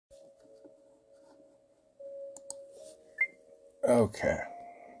Okay.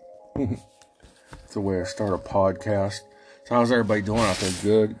 It's a way to start a podcast. So how's everybody doing out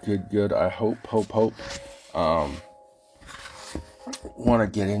there? Good. I hope. Want to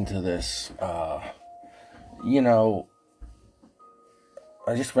get into this. I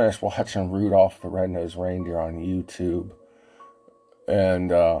just finished watching Rudolph the Red-Nosed Reindeer on YouTube.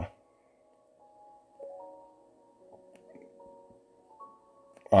 And, I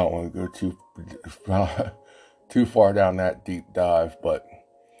don't want to go too far down that deep dive, but,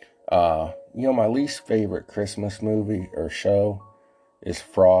 my least favorite Christmas movie or show is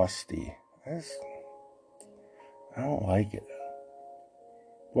Frosty. I don't like it.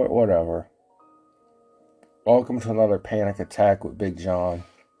 Whatever. Welcome to another Panic Attack with Big John.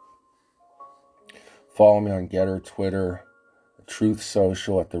 Follow me on Getter, Twitter, Truth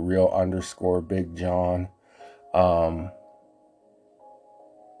Social at @thereal_Big John.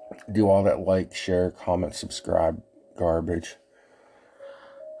 Do all that like, share, comment, subscribe garbage.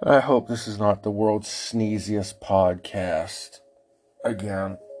 I hope this is not the world's sneeziest podcast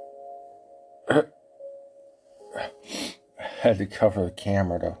again. I had to cover the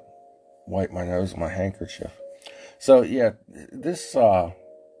camera to wipe my nose with my handkerchief. So yeah, this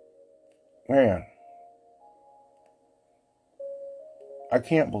man, I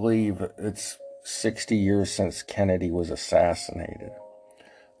can't believe it's 60 years since Kennedy was assassinated.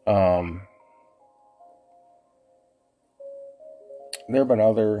 There have been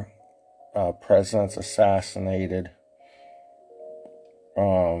other presidents assassinated.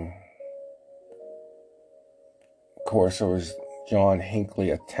 Of course, there was John Hinckley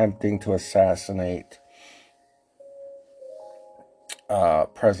attempting to assassinate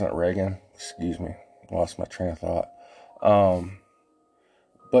President Reagan. Excuse me, lost my train of thought.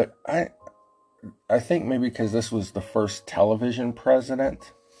 But I think maybe because this was the first television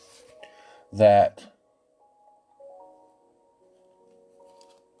president that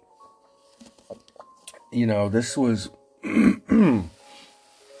this was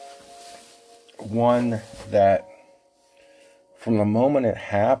one that from the moment it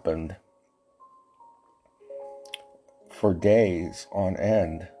happened for days on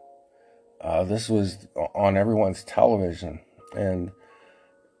end, this was on everyone's television. And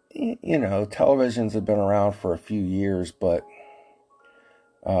televisions have been around for a few years, but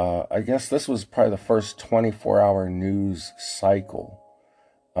I guess this was probably the first 24-hour news cycle.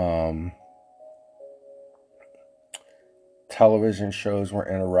 Television shows were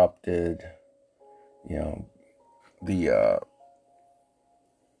interrupted. The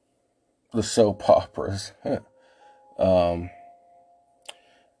soap operas. And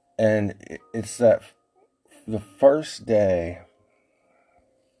it's that the first day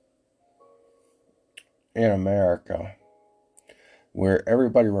in America where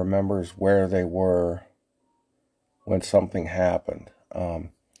everybody remembers where they were when something happened.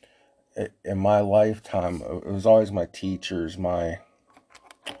 In my lifetime, it was always my teachers, my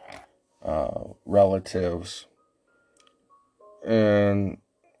relatives, and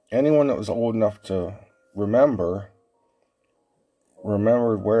anyone that was old enough to remembered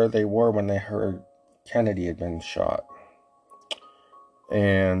where they were when they heard Kennedy had been shot.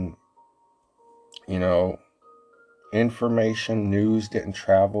 And, information, news didn't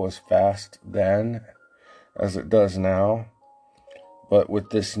travel as fast then as it does now. But with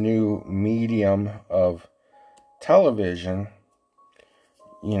this new medium of television,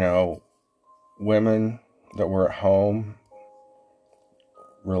 women that were at home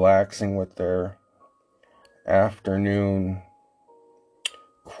relaxing with their afternoon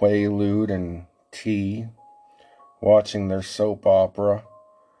Quaalude and tea, watching their soap opera,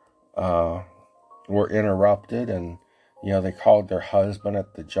 were interrupted, and they called their husband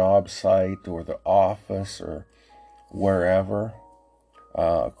at the job site or the office or wherever.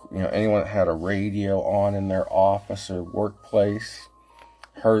 Anyone that had a radio on in their office or workplace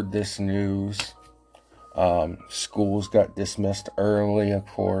heard this news. Schools got dismissed early, of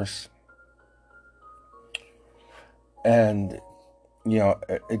course. And,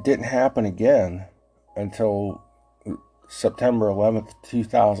 it didn't happen again until September 11th,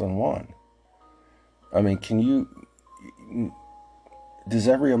 2001. I mean, does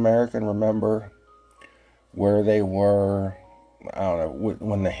every American remember where they were, I don't know,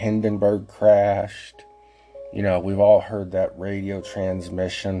 when the Hindenburg crashed? We've all heard that radio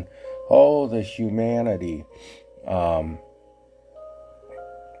transmission. Oh, the humanity. I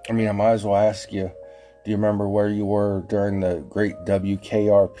might as well ask you, do you remember where you were during the great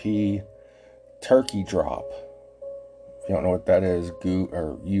WKRP turkey drop? If you don't know what that is, go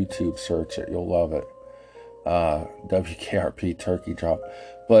or YouTube search it. You'll love it. WKRP turkey drop.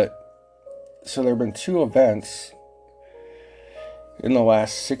 But, so there have been two events in the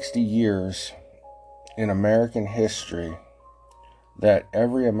last 60 years in American history that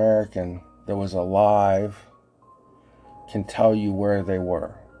every American that was alive can tell you where they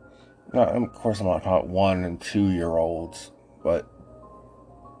were. Now, of course, I'm not talking 1 and 2-year-olds, but,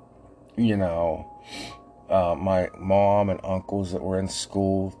 my mom and uncles that were in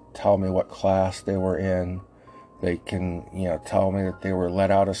school tell me what class they were in. They can, tell me that they were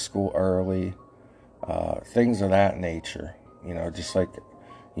let out of school early, things of that nature. Just like,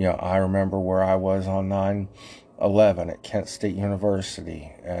 I remember where I was on 9/11 at Kent State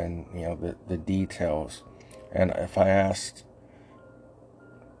University, and, the details. And if I asked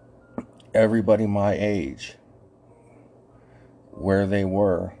everybody my age where they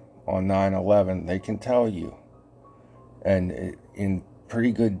were on 9/11, they can tell you. And in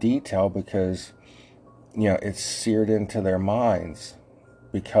pretty good detail, because, it's seared into their minds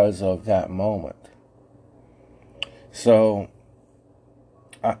because of that moment. So,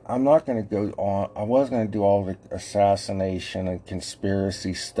 I'm not going to go on. I was going to do all the assassination and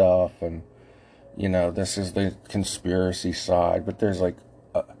conspiracy stuff, and, this is the conspiracy side, but there's like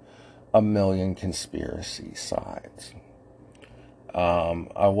a million conspiracy sides.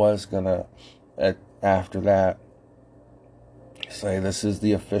 I was going to, after that, say this is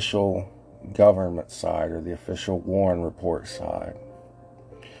the official government side, or the official Warren Report side.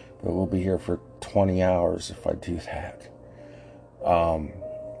 But we'll be here for 20 hours if I do that.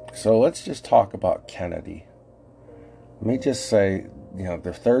 So let's just talk about Kennedy. Let me just say,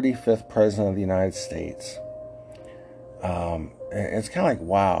 the 35th president of the United States. It's kind of like,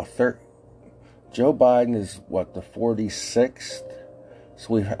 wow. Joe Biden is, the 46th?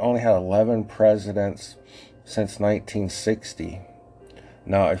 So we've only had 11 presidents since 1960.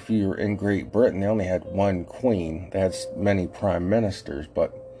 Now, if you're in Great Britain, they only had one queen. They had many prime ministers,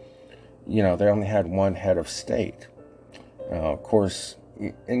 but, they only had one head of state. Of course,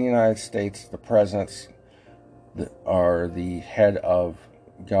 in the United States, the presidents are the head of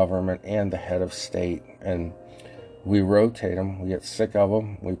government and the head of state, and we rotate them. We get sick of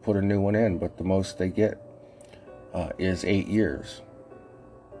them. We put a new one in, but the most they get is 8 years.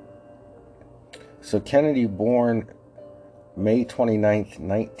 So Kennedy, born May 29th,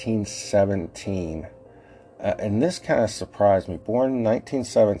 1917. And this kind of surprised me. Born in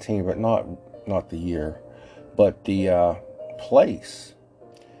 1917, but not the year, but the place.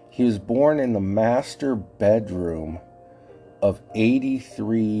 He was born in the master bedroom of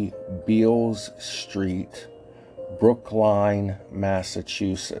 83 Beals Street, Brookline,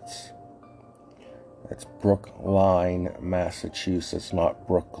 Massachusetts. That's Brookline, Massachusetts, not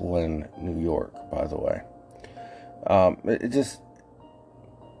Brooklyn, New York, by the way.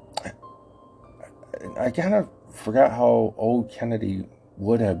 I kind of forgot how old Kennedy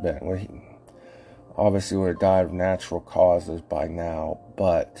would have been. Well, he obviously would have died of natural causes by now,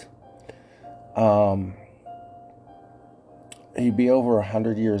 but he'd be over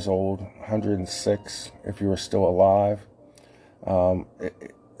 100 years old, 106 if he were still alive.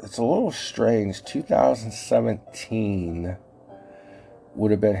 It's a little strange. 2017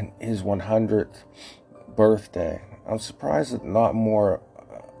 would have been his 100th birthday. I'm surprised that not more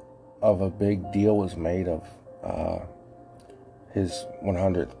of a big deal was made of his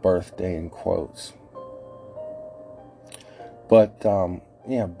 100th birthday, in quotes. But,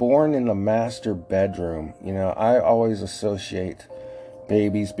 born in the master bedroom. I always associate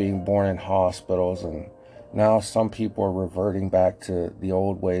babies being born in hospitals, and now some people are reverting back to the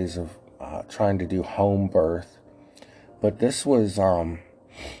old ways of trying to do home birth. But this was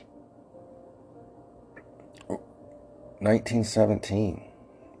 1917.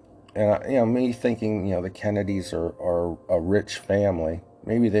 And, me thinking, the Kennedys are a rich family.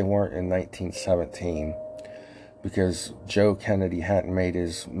 Maybe they weren't in 1917, because Joe Kennedy hadn't made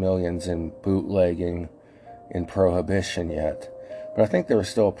his millions in bootlegging in Prohibition yet. But I think they were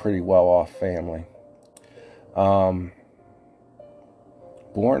still a pretty well-off family. Born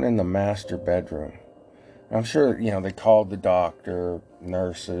in the master bedroom. I'm sure, they called the doctor,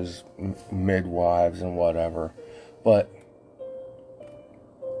 nurses, midwives, and whatever. But,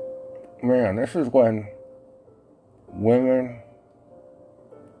 man, this is when women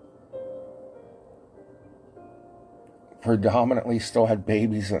predominantly still had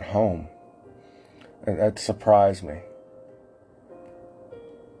babies at home. And that surprised me.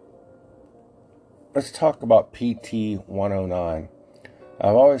 Let's talk about PT 109.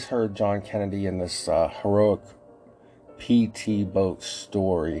 I've always heard John Kennedy in this heroic PT boat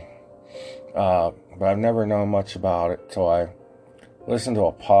story, but I've never known much about it till I listened to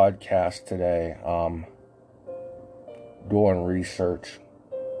a podcast today, doing research,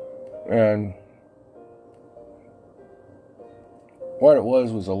 and what it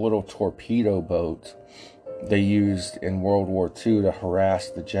was a little torpedo boat they used in World War II to harass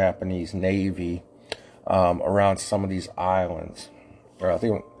the Japanese Navy around some of these islands. I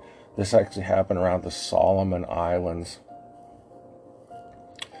think this actually happened around the Solomon Islands.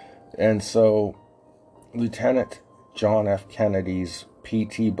 And so Lieutenant John F. Kennedy's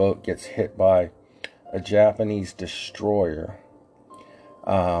PT boat gets hit by a Japanese destroyer.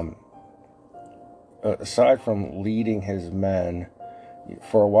 Aside from leading his men,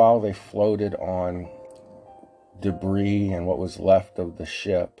 for a while they floated on debris and what was left of the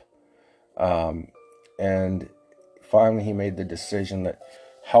ship. And finally he made the decision that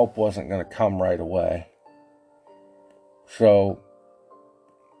help wasn't going to come right away. So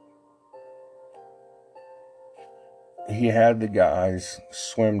he had the guys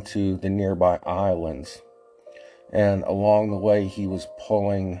swim to the nearby islands. And along the way, he was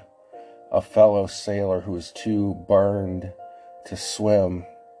pulling a fellow sailor who was too burned to swim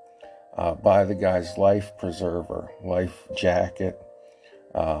by the guy's life preserver, life jacket.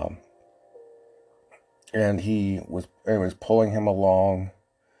 And it was pulling him along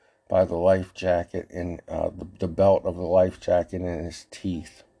by the life jacket and the belt of the life jacket in his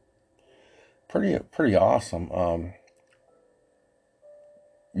teeth. Pretty awesome.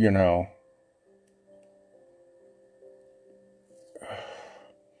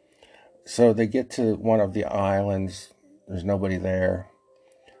 So they get to one of the islands. There's nobody there.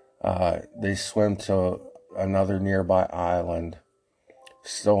 They swim to another nearby island.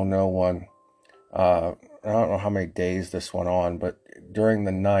 Still no one. I don't know how many days this went on, but during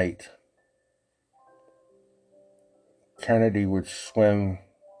the night, Kennedy would swim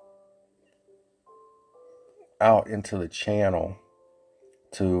out into the channel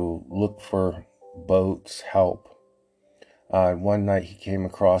to look for boats, help. One night he came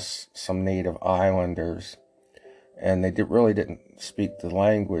across some native islanders, and they really didn't speak the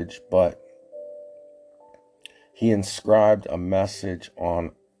language, but he inscribed a message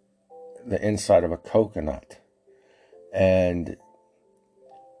on the inside of a coconut, and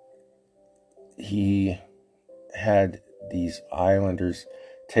he had these islanders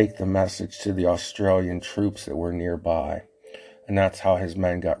take the message to the Australian troops that were nearby, and that's how his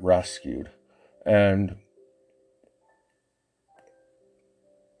men got rescued. And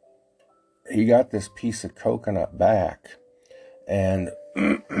he got this piece of coconut back, and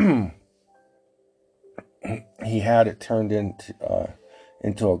he had it turned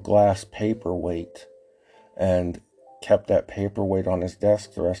into a glass paperweight, and kept that paperweight on his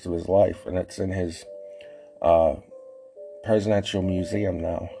desk the rest of his life, and it's in his presidential museum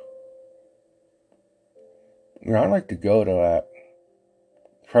now. I'd like to go to that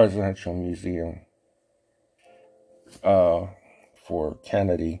presidential museum for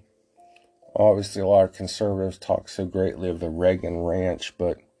Kennedy. Obviously, a lot of conservatives talk so greatly of the Reagan Ranch,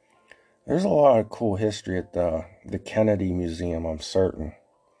 but there's a lot of cool history at the Kennedy Museum, I'm certain.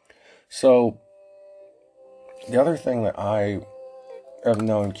 So, the other thing that I have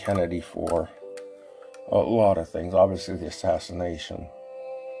known Kennedy for, a lot of things, obviously the assassination.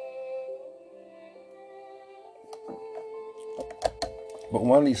 But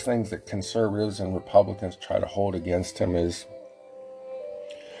one of these things that conservatives and Republicans try to hold against him is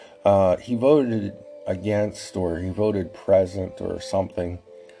he voted against, or he voted present or something.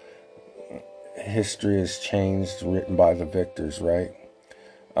 History is changed, written by the victors, right?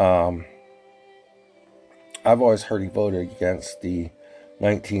 I've always heard he voted against the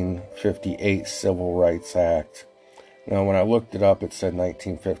 1958 Civil Rights Act. Now, when I looked it up, it said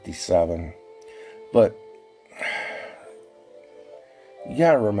 1957. But you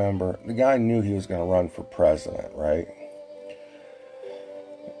gotta remember, the guy knew he was going to run for president, right?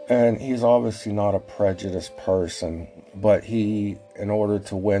 And he's obviously not a prejudiced person, but he, in order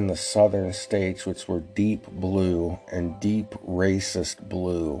to win the southern states, which were deep blue and deep racist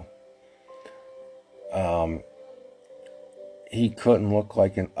blue, he couldn't look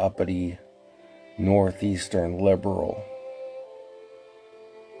like an uppity northeastern liberal.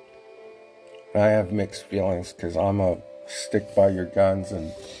 I have mixed feelings because I'm a stick by your guns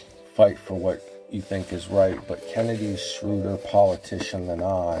and fight for what you think is right, but Kennedy's a shrewder politician than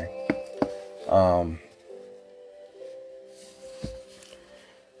I.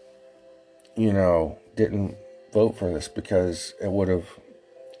 Didn't vote for this because it would have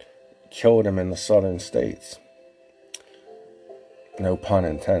killed him in the southern states. No pun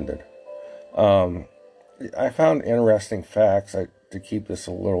intended. I found interesting facts to keep this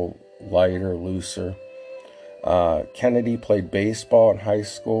a little lighter, looser. Kennedy played baseball in high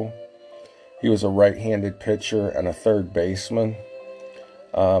school. He was a right-handed pitcher and a third baseman.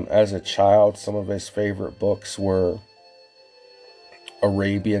 As a child, some of his favorite books were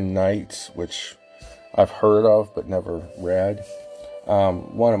Arabian Nights, which I've heard of but never read.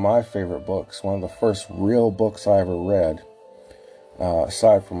 One of my favorite books, one of the first real books I ever read,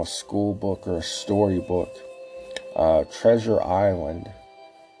 aside from a school book or a story book, Treasure Island.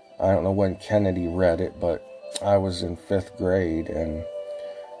 I don't know when Kennedy read it, but I was in 5th grade and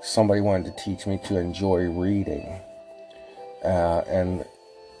somebody wanted to teach me to enjoy reading and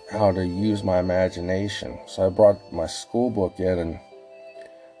how to use my imagination. So I brought my school book in, and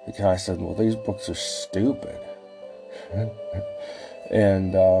the guy said, well, these books are stupid.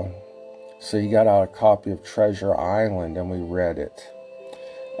 And so he got out a copy of Treasure Island, and we read it.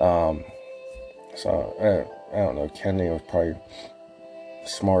 So I don't know, Kennedy was probably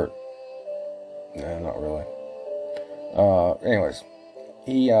smart. No, not really. Anyways,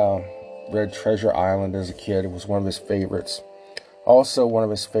 he read Treasure Island as a kid. It was one of his favorites. Also, one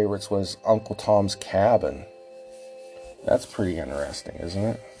of his favorites was Uncle Tom's Cabin. That's pretty interesting, isn't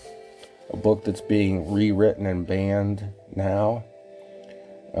it? A book that's being rewritten and banned now.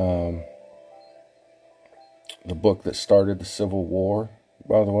 The book that started the Civil War,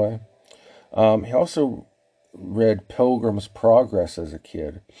 by the way. He also read Pilgrim's Progress as a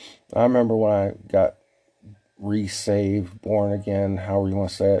kid. I remember when I got resaved, born again, however you want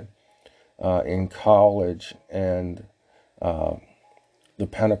to say it, in college, and the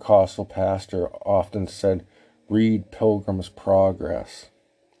Pentecostal pastor often said, read Pilgrim's Progress.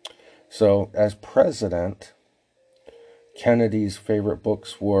 So, as president, Kennedy's favorite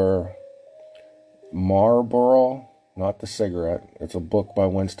books were Marlboro, not the cigarette. It's a book by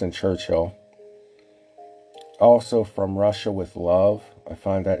Winston Churchill. Also, From Russia with Love. I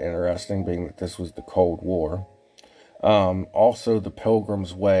find that interesting, being that this was the Cold War. Also, The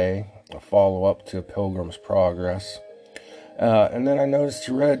Pilgrim's Way, a follow-up to Pilgrim's Progress. And then I noticed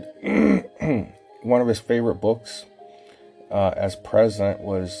he read one of his favorite books as president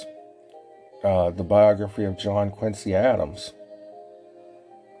was the biography of John Quincy Adams.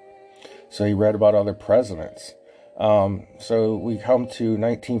 So he read about other presidents. So we come to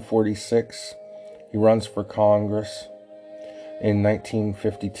 1946. He runs for Congress. In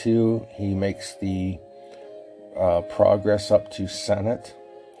 1952, he makes the progress up to Senate.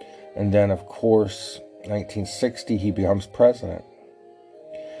 And then, of course, 1960, he becomes president.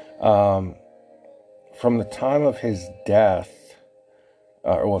 From the time of his death,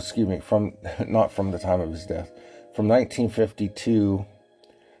 not from the time of his death, from 1952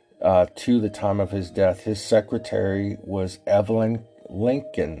 to the time of his death, his secretary was Evelyn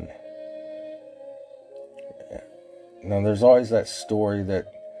Lincoln. Now, there's always that story that,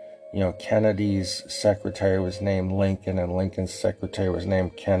 Kennedy's secretary was named Lincoln and Lincoln's secretary was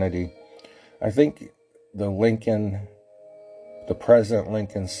named Kennedy. I think the President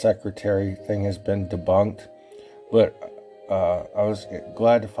Lincoln's secretary thing has been debunked, but I was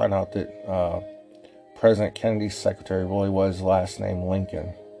glad to find out that President Kennedy's secretary really was last name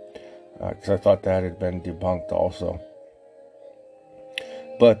Lincoln, because I thought that had been debunked also.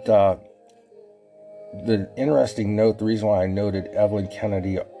 But the interesting note, the reason why I noted Evelyn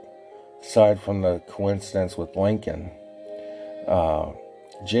Kennedy, aside from the coincidence with Lincoln,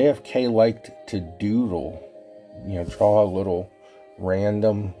 JFK liked to doodle, draw little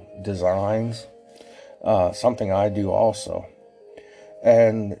random designs, something I do also.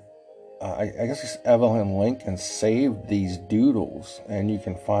 And I guess Evelyn Lincoln saved these doodles, and you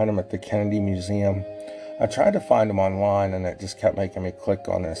can find them at the Kennedy Museum. I tried to find them online, and it just kept making me click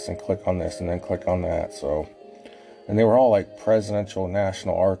on this and click on this and then click on that. And they were all like Presidential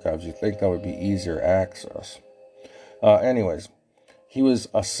National Archives. You'd think that would be easier access. Anyways, he was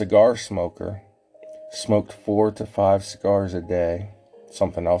a cigar smoker, smoked 4 to 5 cigars a day,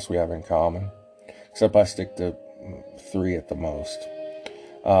 something else we have in common, except I stick to 3 at the most.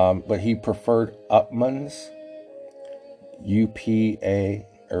 But he preferred Upmanns, U-P-A,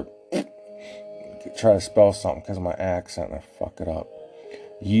 or try to spell something because of my accent and I fuck it up.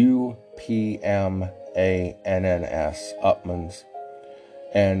 U-P-M-A-N-N-S, Upmanns,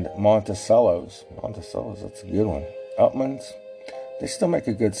 and Monticellos. Monticellos, that's a good one. Upmanns, they still make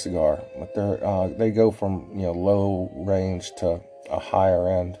a good cigar, but they go from low range to a higher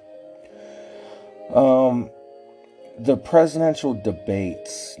end. The presidential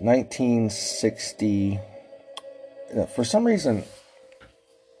debates, 1960. For some reason,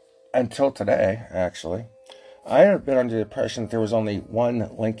 until today, actually, I had been under the impression that there was only one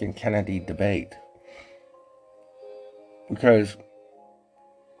Lincoln-Kennedy debate, because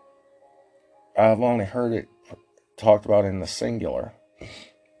I've only heard it talked about in the singular.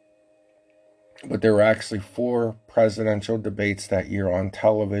 But there were actually 4 presidential debates that year on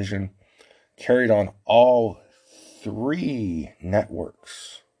television, carried on all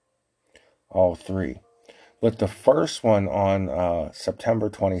networks. All three. But the first one on September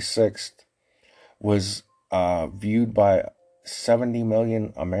 26th was viewed by 70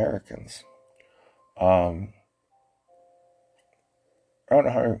 million Americans. I don't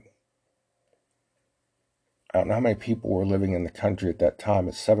know how many people were living in the country at that time.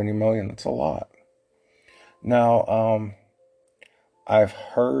 It's 70 million. That's a lot. Now, I've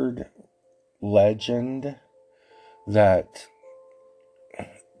heard legend that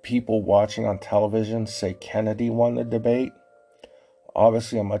people watching on television say Kennedy won the debate.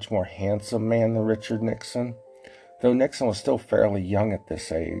 Obviously, a much more handsome man than Richard Nixon, though Nixon was still fairly young at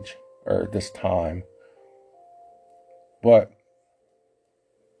this age, or this time. But,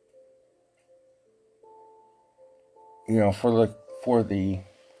 for the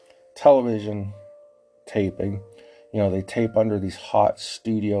television taping, they tape under these hot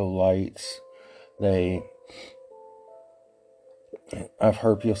studio lights. I've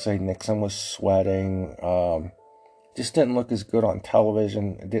heard people say Nixon was sweating. Just didn't look as good on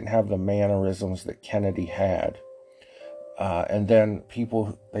television. It didn't have the mannerisms that Kennedy had. And then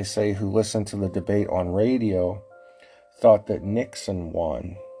people, they say, who listened to the debate on radio thought that Nixon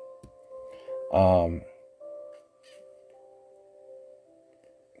won. Of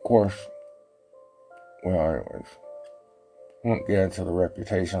course, anyways, I won't get into the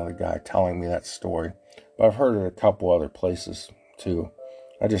reputation of the guy telling me that story, but I've heard it a couple other places too.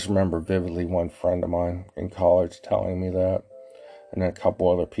 I just remember vividly one friend of mine in college telling me that, and then a couple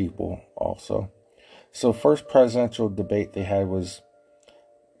other people also. So first presidential debate they had was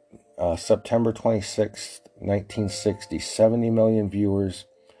September 26th, 1960, 70 million viewers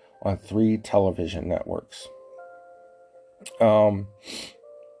on 3 television networks.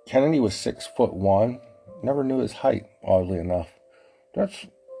 Kennedy was 6'1". Never knew his height, oddly enough. That's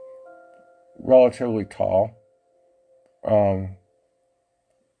relatively tall.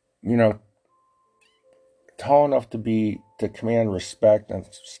 Tall enough to command respect and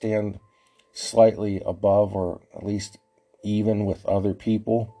stand slightly above or at least even with other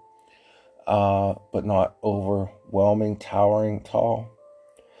people, but not overwhelming, towering tall.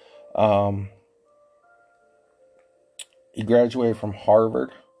 He graduated from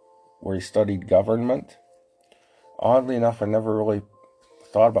Harvard, where he studied government. Oddly enough, I never really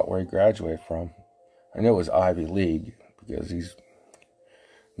thought about where he graduated from. I knew it was Ivy League because he's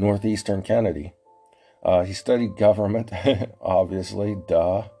Northeastern Kennedy. He studied government, obviously,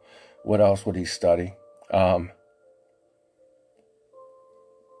 duh. What else would he study?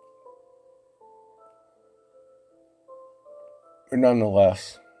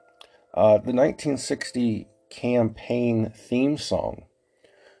 Nonetheless, the 1960 campaign theme song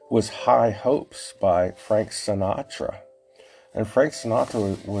was High Hopes by Frank Sinatra. And Frank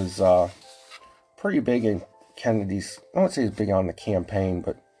Sinatra was pretty big in Kennedy's, I won't say he's big on the campaign,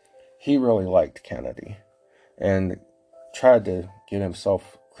 but he really liked Kennedy and tried to get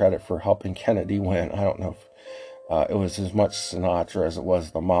himself credit for helping Kennedy win. I don't know if it was as much Sinatra as it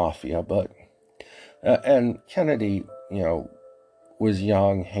was the mafia, but and Kennedy, was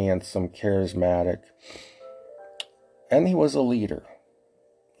young, handsome, charismatic, and he was a leader.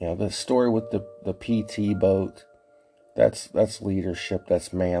 The story with the PT boat, that's leadership,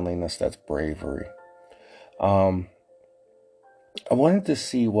 that's manliness, that's bravery. I wanted to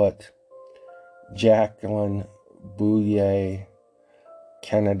see what Jacqueline Bouvier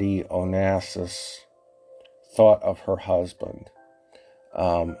Kennedy Onassis thought of her husband.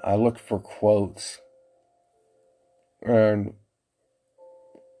 I looked for quotes, and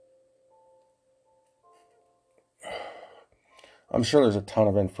I'm sure there's a ton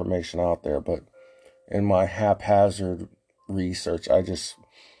of information out there, but in my haphazard research,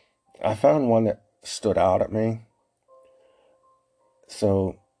 I found one that stood out at me.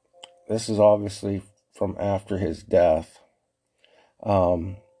 So this is obviously from after his death.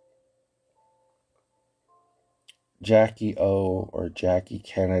 Jackie O, or Jackie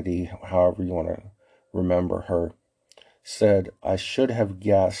Kennedy, however you want to remember her, said, "I should have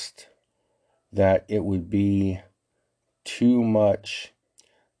guessed that it would be too much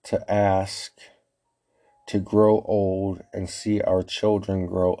to ask to grow old and see our children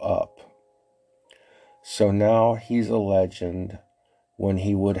grow up. So now he's a legend when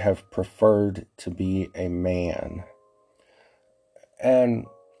he would have preferred to be a man." And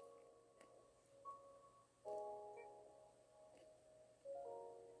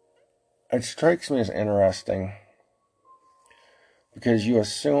it strikes me as interesting because you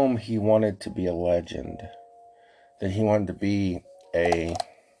assume he wanted to be a legend, that he wanted to be a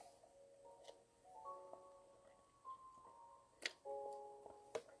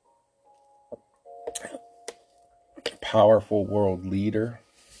powerful world leader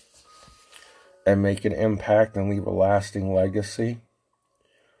and make an impact and leave a lasting legacy.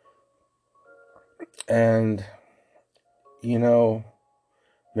 And,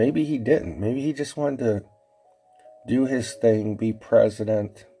 maybe he didn't. Maybe he just wanted to do his thing, be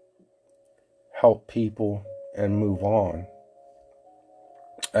president, help people, and move on.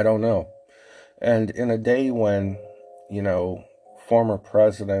 I don't know. And in a day when, former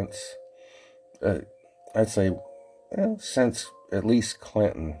presidents, I'd say since at least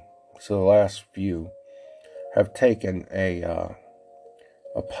Clinton, so the last few, have taken a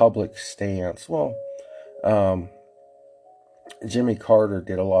public stance. Well, Jimmy Carter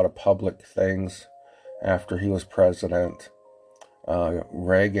did a lot of public things after he was president.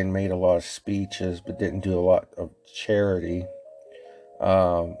 Reagan made a lot of speeches but didn't do a lot of charity.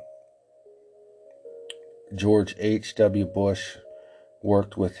 George H.W. Bush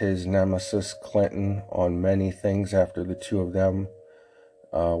worked with his nemesis Clinton on many things after the two of them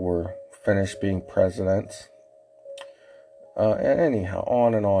were finished being presidents. And anyhow,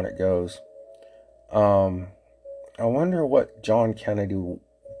 on and on it goes. I wonder what John Kennedy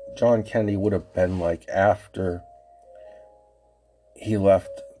would have been like after he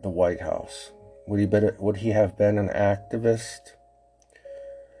left the White House. Would he have been an activist?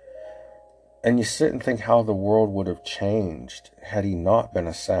 And you sit and think how the world would have changed had he not been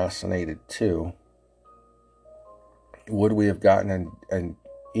assassinated too. Would we have gotten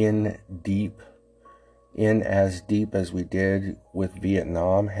in as deep as we did with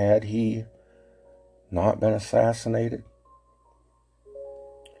Vietnam had he not been assassinated?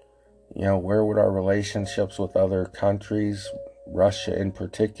 Where would our relationships with other countries, Russia in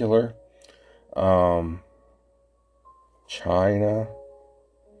particular, China,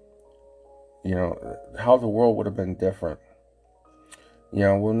 how the world would have been different.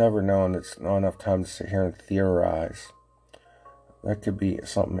 We'll never know, and it's not enough time to sit here and theorize. That could be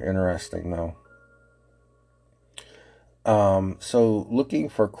something interesting, though. So looking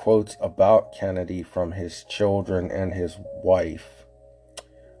for quotes about Kennedy from his children and his wife,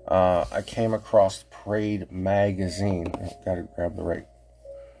 I came across Parade magazine. Gotta grab the right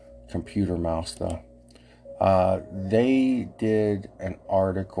computer mouse, though. They did an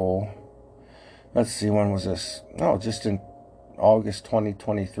article. Let's see, when was this? No, just in August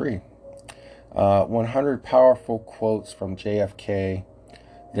 2023. 100 powerful quotes from JFK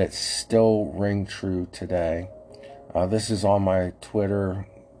that still ring true today. This is on my Twitter,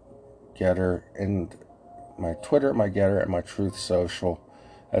 Getter, and my Twitter, my Getter, and my Truth Social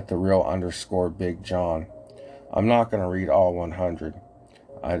at @the_real_Big John. I'm not going to read all 100.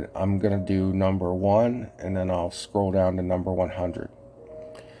 I'm going to do number 1, and then I'll scroll down to number 100.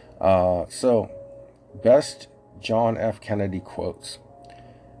 So, best John F. Kennedy quotes.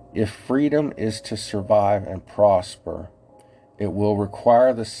 If freedom is to survive and prosper, it will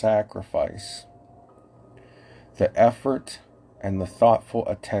require the sacrifice, the effort, and the thoughtful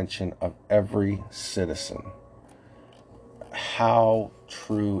attention of every citizen. How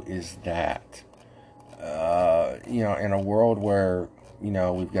true is that? In a world where,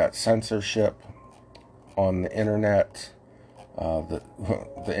 we've got censorship on the internet, the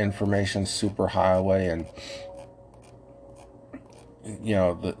information superhighway, and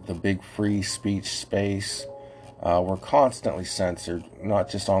the big free speech space, we're constantly censored, not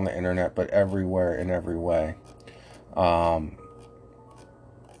just on the internet but everywhere in every way, and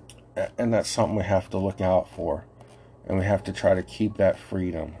that's something we have to look out for, and we have to try to keep that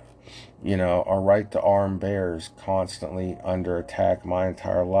freedom. Our right to arm bears constantly under attack my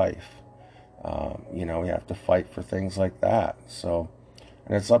entire life. We have to fight for things like that. So,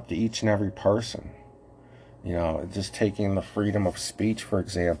 and it's up to each and every person. Just taking the freedom of speech, for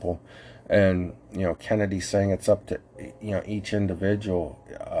example, and, Kennedy saying it's up to, each individual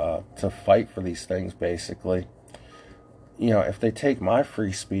to fight for these things, basically. If they take my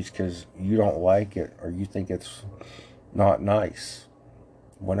free speech because you don't like it or you think it's not nice,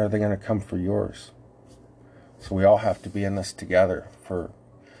 when are they going to come for yours? So we all have to be in this together for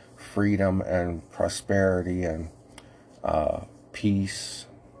freedom and prosperity and peace,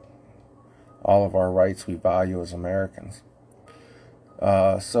 all of our rights we value as Americans.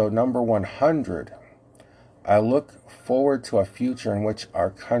 So number 100, I look forward to a future in which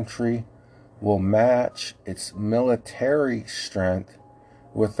our country will match its military strength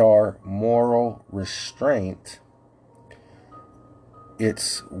with our moral restraint,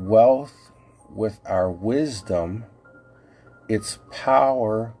 its wealth with our wisdom, its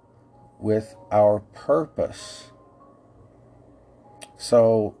power with our purpose.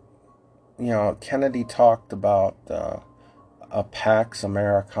 So, Kennedy talked about a Pax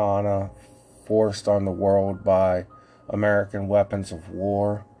Americana forced on the world by American weapons of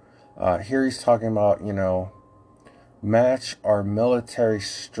war. Here he's talking about, match our military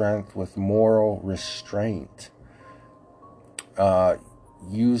strength with moral restraint.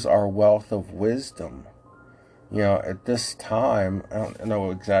 Use our wealth of wisdom. At this time, I don't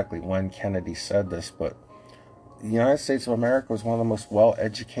know exactly when Kennedy said this, but the United States of America was one of the most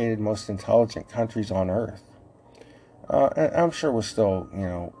well-educated, most intelligent countries on earth. And I'm sure we're still,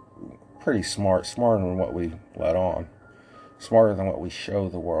 pretty smarter than what we let on, smarter than what we show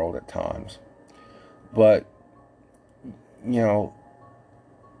the world at times. But,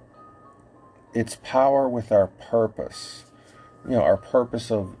 it's power with our purpose. Our purpose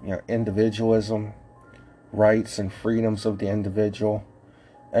of, individualism, rights and freedoms of the individual,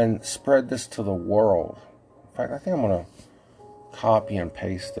 and spread this to the world. In fact, I think I'm going to copy and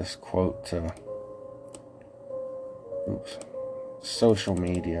paste this quote to social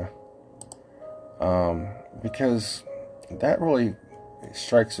media, because that really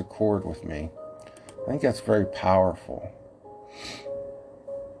strikes a chord with me. I think that's very powerful.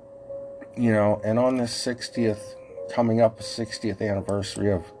 And on this 60th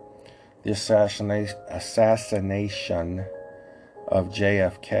anniversary of the assassination of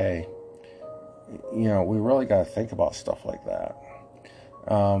JFK, we really got to think about stuff like that.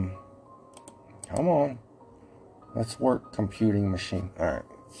 Come on. Let's work, computing machine. All right.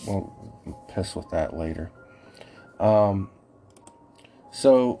 We'll piss with that later.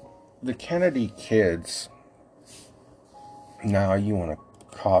 So the Kennedy kids, now you want to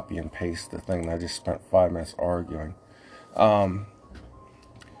copy and paste the thing that I just spent 5 minutes arguing.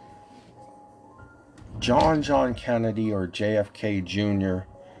 John Kennedy, or JFK Jr.,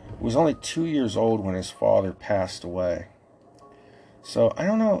 was only 2 years old when his father passed away. So I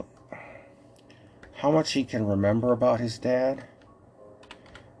don't know how much he can remember about his dad,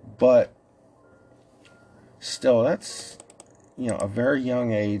 but still, that's, a very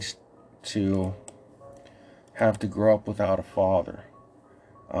young age to have to grow up without a father.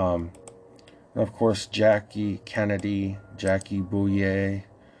 And of course, Jackie Bouvier,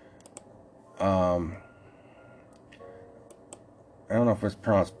 I don't know if it's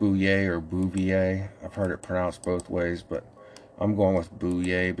pronounced Bouvier or Bouvier. I've heard it pronounced both ways, but I'm going with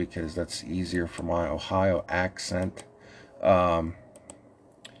Bouvier because that's easier for my Ohio accent.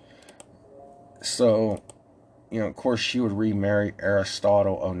 So, of course, she would remarry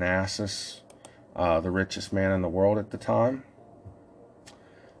Aristotle Onassis, the richest man in the world at the time.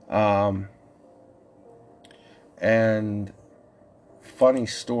 And funny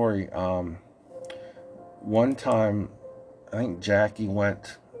story, one time, I think Jackie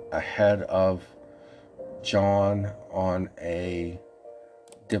went ahead of John on a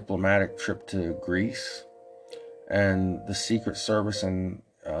diplomatic trip to Greece, and the Secret Service and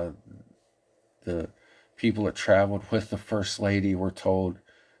the people that traveled with the First Lady were told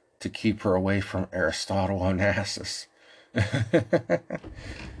to keep her away from Aristotle Onassis.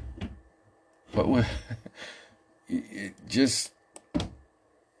 But it just,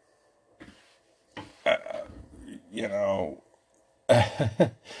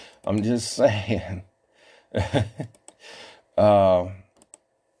 I'm just saying.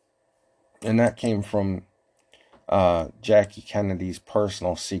 And that came from Jackie Kennedy's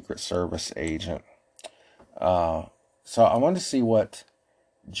personal Secret Service agent. So I wanted to see what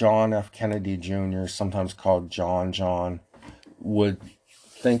John F. Kennedy Jr., sometimes called John, would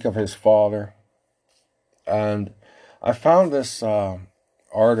think of his father. And I found this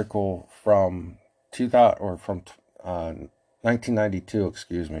article from 1992,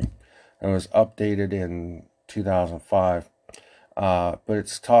 excuse me, and it was updated in 2005. But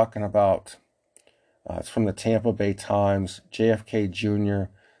it's talking about, it's from the Tampa Bay Times. JFK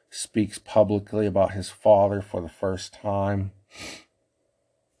Jr. speaks publicly about his father for the first time.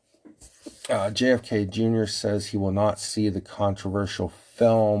 JFK Jr. says he will not see the controversial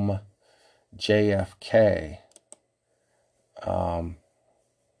film JFK.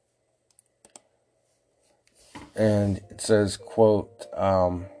 And it says, quote,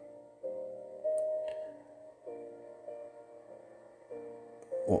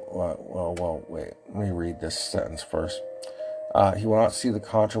 wait, let me read this sentence first. He will not see the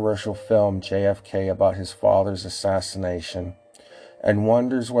controversial film JFK about his father's assassination, and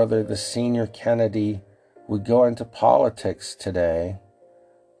wonders whether the senior Kennedy would go into politics today,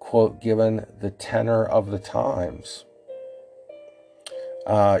 quote, given the tenor of the times.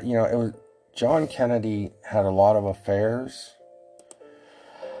 It was John Kennedy had a lot of affairs.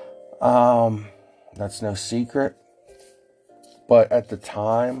 That's no secret. But at the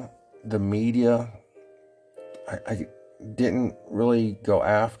time, the media, I didn't really go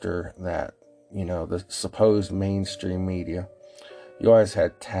after that. the supposed mainstream media. You always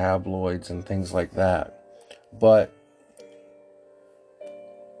had tabloids and things like that. But,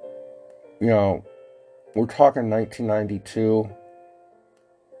 we're talking 1992.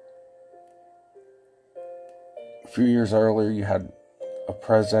 A few years earlier, you had a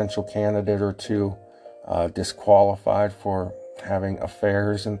presidential candidate or two disqualified for having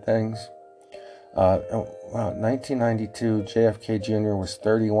affairs and things. 1992, JFK Jr. was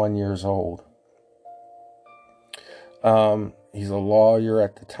 31 years old. He's a lawyer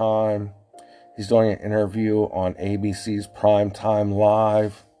at the time. He's doing an interview on ABC's Primetime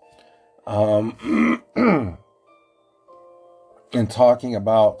Live. And talking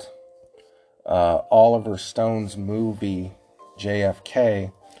about Oliver Stone's movie,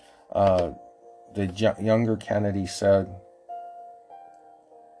 JFK, the younger Kennedy said,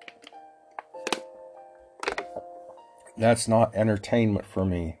 "That's not entertainment for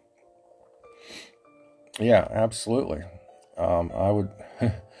me." Yeah, absolutely. I would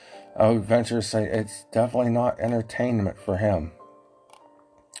I would venture to say it's definitely not entertainment for him.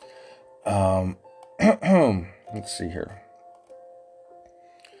 Let's see here.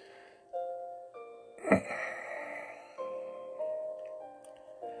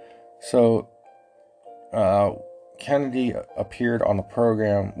 So, Kennedy appeared on the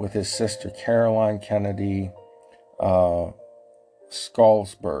program with his sister Caroline Kennedy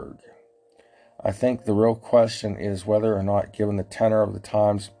Scalesburg. I think the real question is whether or not, given the tenor of the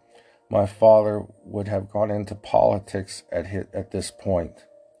times, my father would have gone into politics at this point.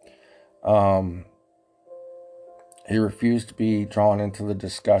 He refused to be drawn into the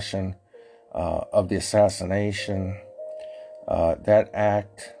discussion of the assassination. That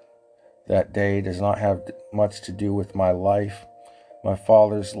act, that day, does not have much to do with my life. My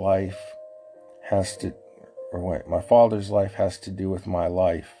father's life has to do with my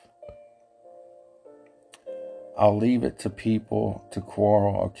life. I'll leave it to people to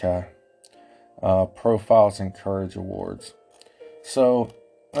quarrel. Okay. Profiles and Courage Awards. So,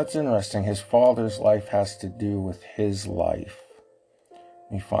 that's interesting. His father's life has to do with his life.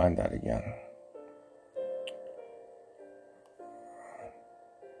 Let me find that again.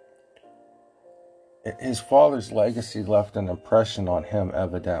 His father's legacy left an impression on him,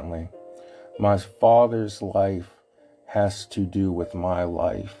 evidently. My father's life has to do with my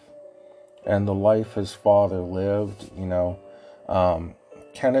life. And the life his father lived,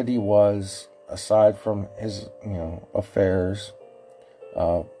 Kennedy was, aside from his, affairs,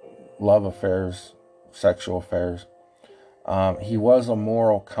 love affairs, sexual affairs, he was a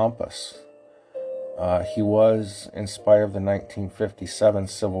moral compass. He was, in spite of the 1957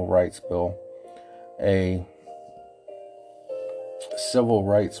 Civil Rights Bill, a civil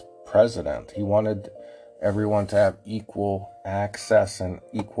rights president. He wanted everyone to have equal access and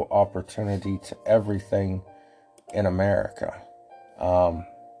equal opportunity to everything in America. So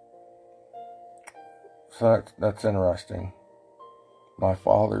that's interesting. My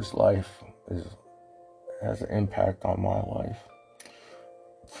father's life has an impact on my life.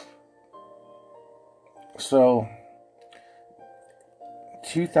 So,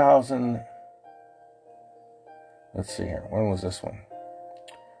 2000, let's see here, when was this one?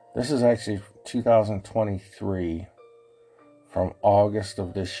 This is actually 2023, from August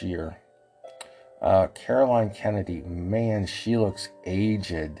of this year. Caroline Kennedy, man, she looks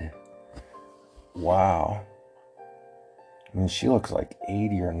aged. Wow. I mean, she looks like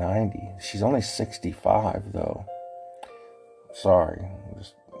 80 or 90. She's only 65, though. Sorry, I'm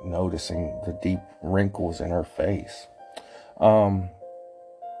just noticing the deep wrinkles in her face.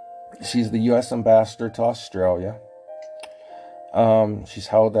 She's the U.S. ambassador to Australia. She's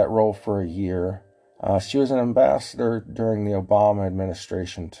held that role for a year. She was an ambassador during the Obama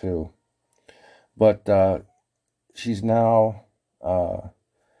administration, too. But she's now,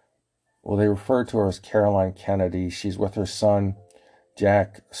 they refer to her as Caroline Kennedy. She's with her son,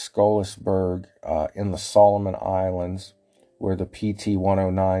 Jack Scalesburg, in the Solomon Islands, where the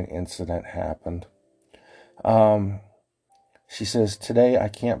PT-109 incident happened. She says, "Today I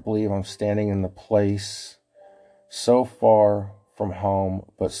can't believe I'm standing in the place so far from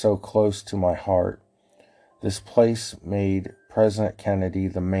home, but so close to my heart. This place made President Kennedy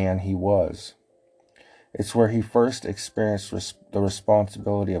the man he was. It's where he first experienced the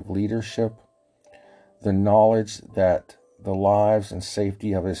responsibility of leadership, the knowledge that the lives and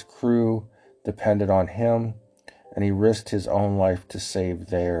safety of his crew depended on him, and he risked his own life to save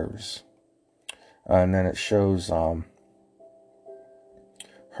theirs." And then it shows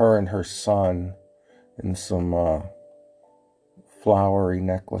her and her son in some flowery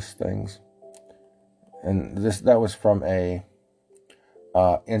necklace things. And that was from a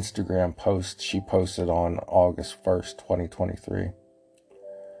Instagram post she posted on August 1st, 2023.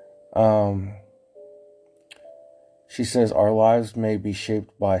 She says, our lives may be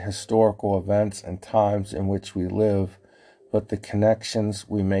shaped by historical events and times in which we live, but the connections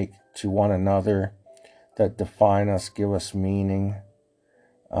we make to one another that define us give us meaning.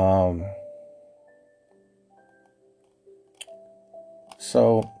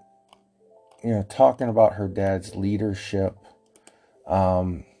 So, talking about her dad's leadership,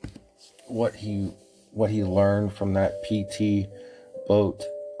 what he learned from that PT boat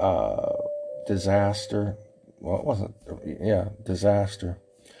disaster. Well, it wasn't, disaster.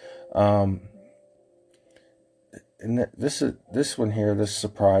 And this one here, this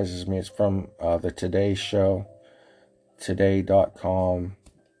surprises me. It's from the Today Show, today.com,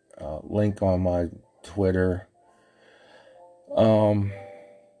 link on my Twitter.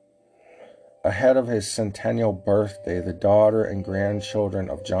 Ahead of his centennial birthday, the daughter and grandchildren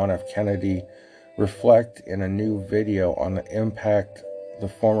of John F. Kennedy reflect in a new video on the impact the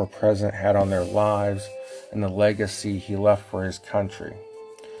former president had on their lives and the legacy he left for his country.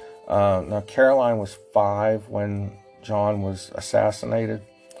 Now, Caroline was 5 when John was assassinated.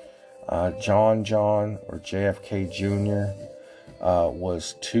 John, or JFK Jr.,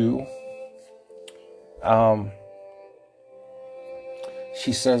 was 2.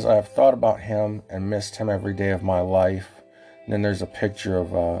 She says, I have thought about him and missed him every day of my life. And then there's a picture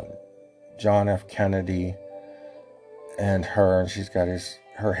of John F. Kennedy and her, and she's got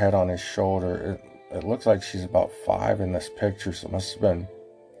her head on his shoulder. It looks like she's about 5 in this picture, so it must have been,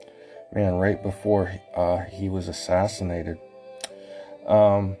 right before he was assassinated.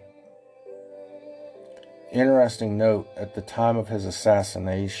 Interesting note, at the time of his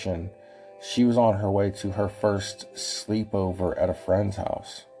assassination, she was on her way to her first sleepover at a friend's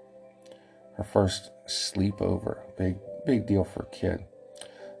house. Her first sleepover. Big deal for a kid.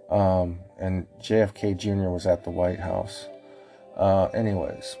 And JFK Jr. was at the White House.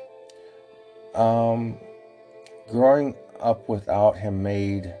 Anyways. Growing up without him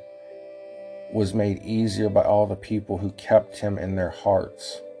was made easier by all the people who kept him in their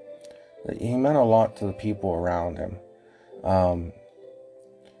hearts. He meant a lot to the people around him.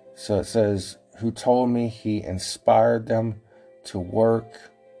 So it says, who told me he inspired them to work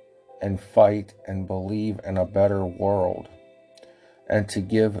and fight and believe in a better world and to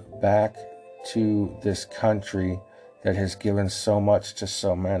give back to this country that has given so much to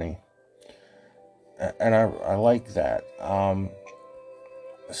so many. And I like that.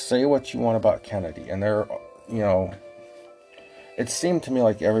 Say what you want about Kennedy. And it seemed to me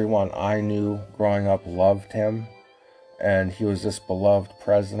like everyone I knew growing up loved him. And he was this beloved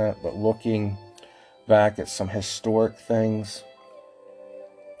president. But looking back at some historic things,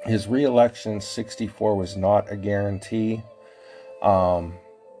 his re-election in 1964 was not a guarantee.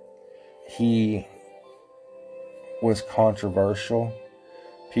 He was controversial.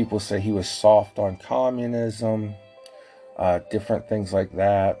 People say he was soft on communism, different things like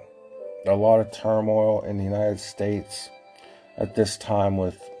that. A lot of turmoil in the United States at this time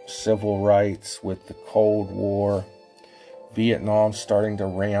with civil rights, with the Cold War, Vietnam starting to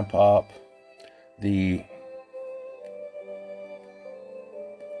ramp up, the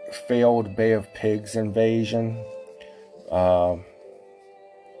failed Bay of Pigs invasion,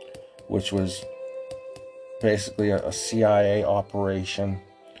 which was basically a CIA operation.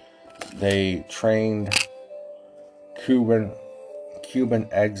 They trained Cuban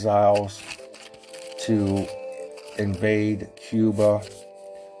exiles to invade Cuba.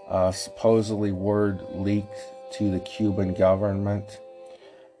 Supposedly word leaked to the Cuban government,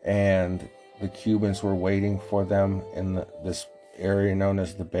 and the Cubans were waiting for them in this area known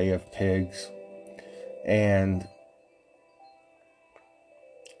as the Bay of Pigs. And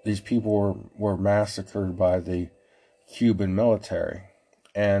these people were massacred by the Cuban military.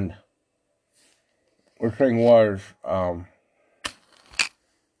 And the thing was, let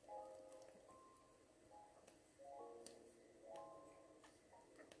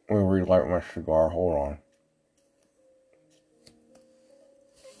me relight my cigar, hold on.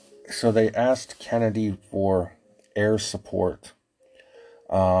 So they asked Kennedy for air support.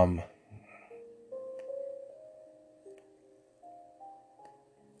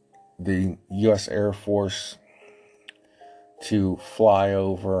 The U.S. Air Force to fly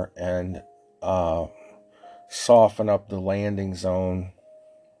over and soften up the landing zone,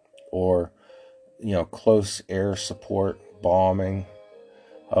 or close air support bombing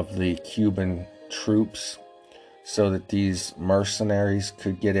of the Cuban troops so that these mercenaries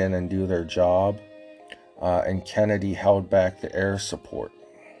could get in and do their job. And Kennedy held back the air support.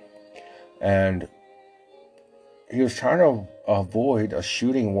 And he was trying to avoid a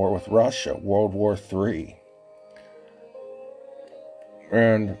shooting war with Russia, World War III.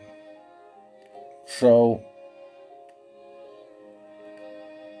 And so,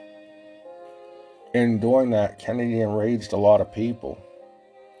 in doing that, Kennedy enraged a lot of people,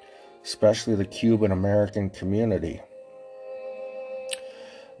 especially the Cuban American community.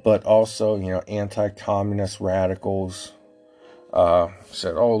 But also, anti-communist radicals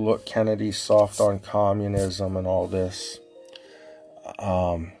said, oh, look, Kennedy's soft on communism and all this.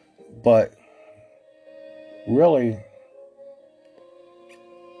 But really,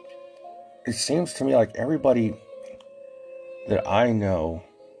 it seems to me like everybody that I know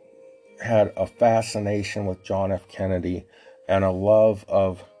had a fascination with John F. Kennedy and a love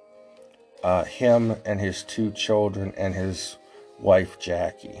of him and his 2 children and his wife,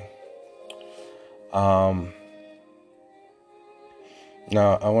 Jackie. Now,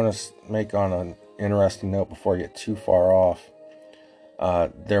 I want to make on an interesting note before I get too far off.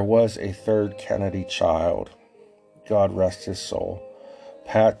 There was a 3rd Kennedy child, God rest his soul,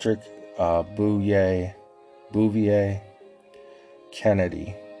 Patrick Bouvier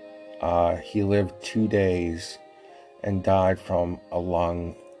Kennedy. He lived 2 days and died from a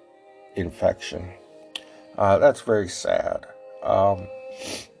lung infection. That's very sad.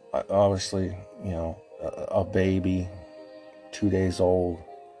 Obviously, a baby, 2 days old,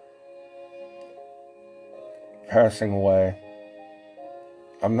 passing away.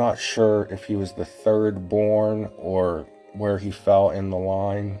 I'm not sure if he was the 3rd born or where he fell in the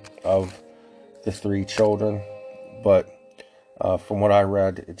line of the 3 children, but from what I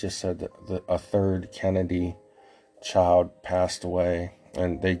read, it just said that a 3rd Kennedy child passed away,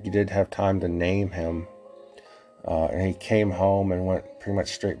 and they did have time to name him, and he came home and went pretty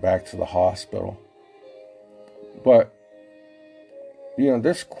much straight back to the hospital. But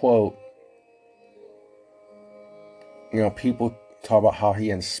this quote, people talk about how he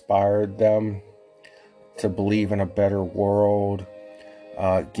inspired them to believe in a better world,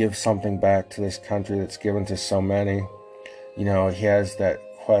 give something back to this country that's given to so many. He has that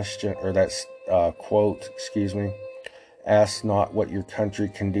question, or that quote, ask not what your country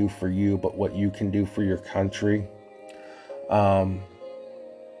can do for you, but what you can do for your country.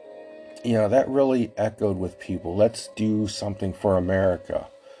 That really echoed with people. Let's do something for America.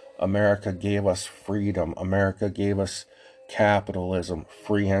 America gave us freedom. America gave us capitalism,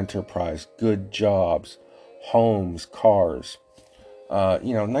 free enterprise, good jobs, homes, cars.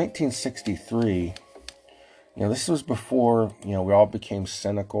 1963, this was before, we all became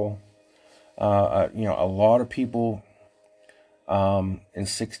cynical. A lot of people in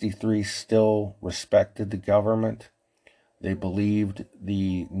 63 still respected the government. They believed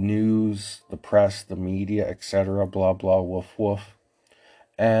the news, the press, the media, etc., blah, blah, woof, woof.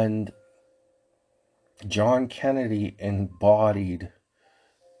 And John Kennedy embodied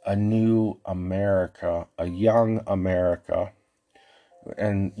a new America, a young America.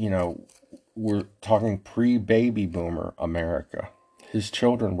 And, we're talking pre-baby boomer America. His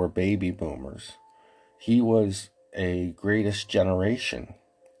children were baby boomers. He was a greatest generation.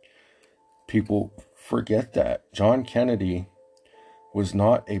 People forget that. John Kennedy was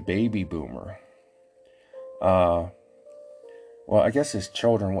not a baby boomer. Well, I guess his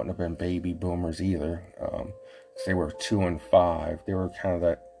children wouldn't have been baby boomers either. They were 2 and 5. They were kind of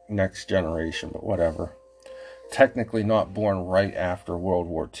that next generation, but whatever. Technically not born right after World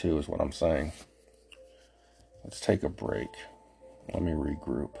War II is what I'm saying. Let's take a break. Let me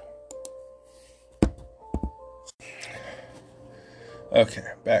regroup. Okay,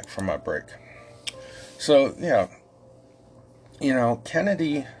 back from my break. So, yeah,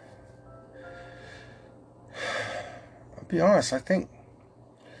 Kennedy, I'll be honest, I think,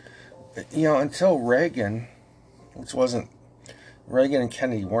 until Reagan, Reagan and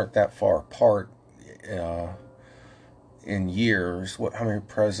Kennedy weren't that far apart in years. How many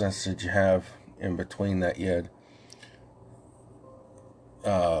presidents did you have in between that? You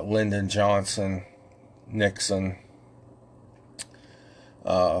had Lyndon Johnson, Nixon,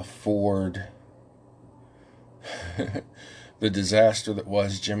 Ford, the disaster that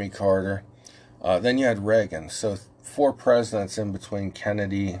was Jimmy Carter. Then you had Reagan. So 4 presidents in between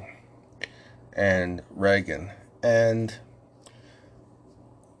Kennedy and Reagan. And,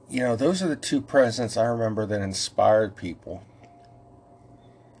 those are the 2 presidents I remember that inspired people.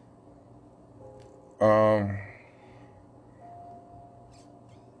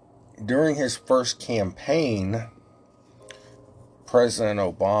 During his first campaign, President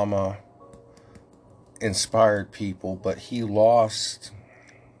Obama inspired people, but he lost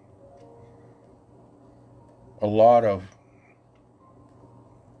a lot of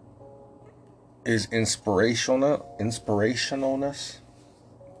his inspirationalness,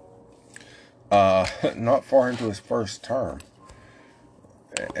 not far into his first term.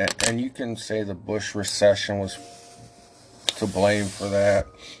 And you can say the Bush recession was to blame for that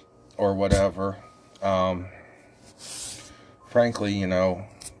or whatever. Frankly, Barack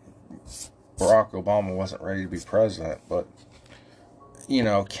Obama wasn't ready to be president, but,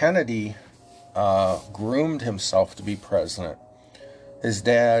 Kennedy groomed himself to be president. His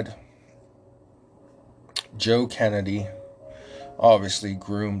dad, Joe Kennedy, obviously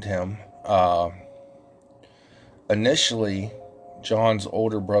groomed him. Initially, John's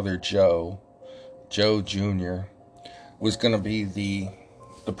older brother Joe Jr., was going to be the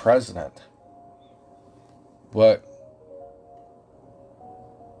president. But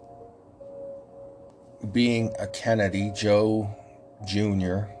being a Kennedy, Joe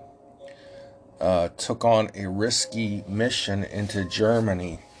Jr. Took on a risky mission into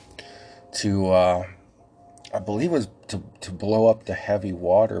Germany to, I believe it was to blow up the heavy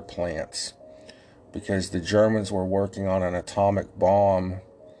water plants, because the Germans were working on an atomic bomb,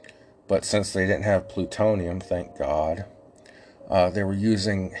 but since they didn't have plutonium, thank God, they were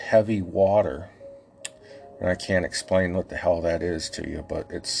using heavy water. And I can't explain what the hell that is to you, but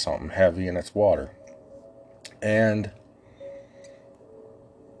it's something heavy and it's water. And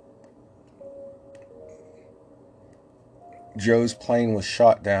Joe's plane was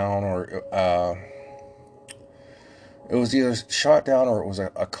shot down, or it was either shot down or it was a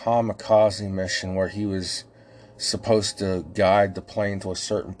kamikaze mission where he was supposed to guide the plane to a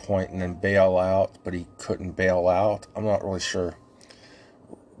certain point and then bail out, but he couldn't bail out. I'm not really sure.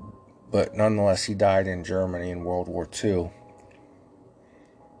 But nonetheless, he died in Germany in World War II.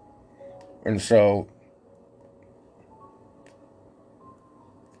 And so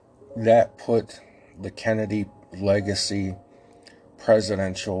that put the Kennedy legacy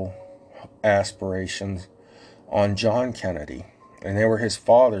presidential aspirations on John Kennedy. And they were his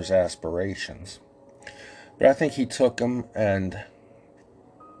father's aspirations. But I think he took them and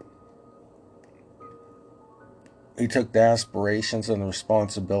he took the aspirations and the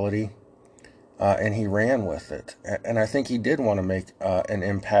responsibility and he ran with it. And I think he did want to make an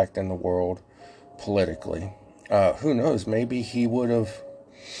impact in the world politically. Who knows? Maybe he would have,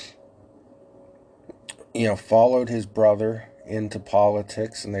 followed his brother into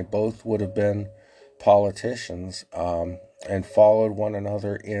politics, and they both would have been politicians, and followed one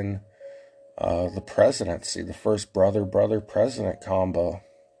another in the presidency, the first brother president combo.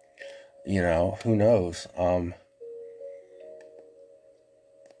 Who knows?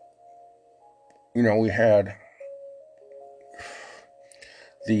 We had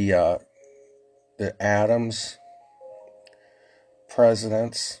the Adams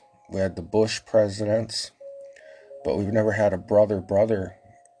presidents, we had the Bush presidents, but we've never had a brother.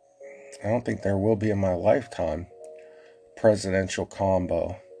 I don't think there will be in my lifetime presidential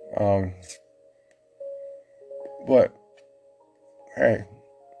combo. But hey,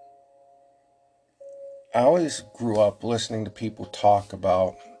 I always grew up listening to people talk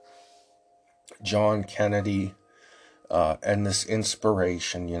about John Kennedy and this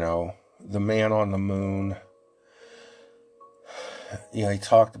inspiration, the man on the moon. He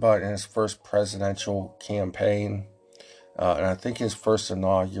talked about it in his first presidential campaign, and I think his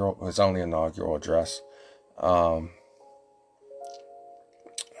only inaugural address,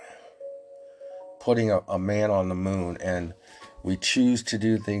 putting a man on the moon. And we choose to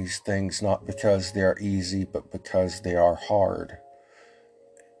do these things not because they are easy, but because they are hard.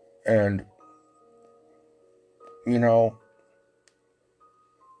 And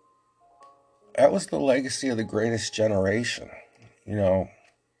that was the legacy of the greatest generation.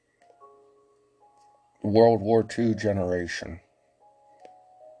 World War II generation.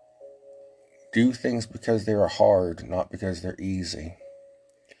 Do things because they are hard, not because they're easy.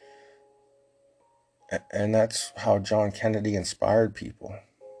 And that's how John Kennedy inspired people.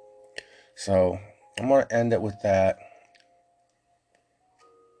 So I'm going to end it with that.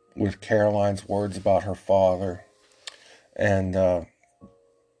 With Caroline's words about her father. And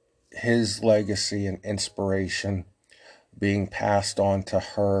his legacy and inspiration being passed on to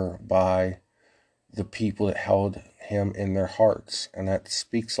her by the people that held him in their hearts. And that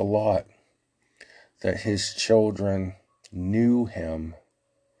speaks a lot, that his children knew him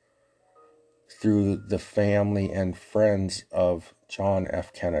through the family and friends of John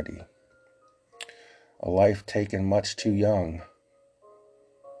F. Kennedy. A life taken much too young.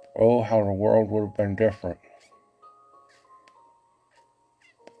 Oh, how the world would have been different.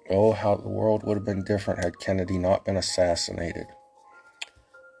 Oh, how the world would have been different had Kennedy not been assassinated.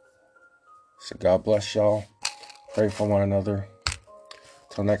 So God bless y'all. Pray for one another.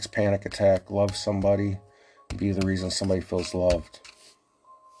 Till next panic attack, love somebody. Be the reason somebody feels loved.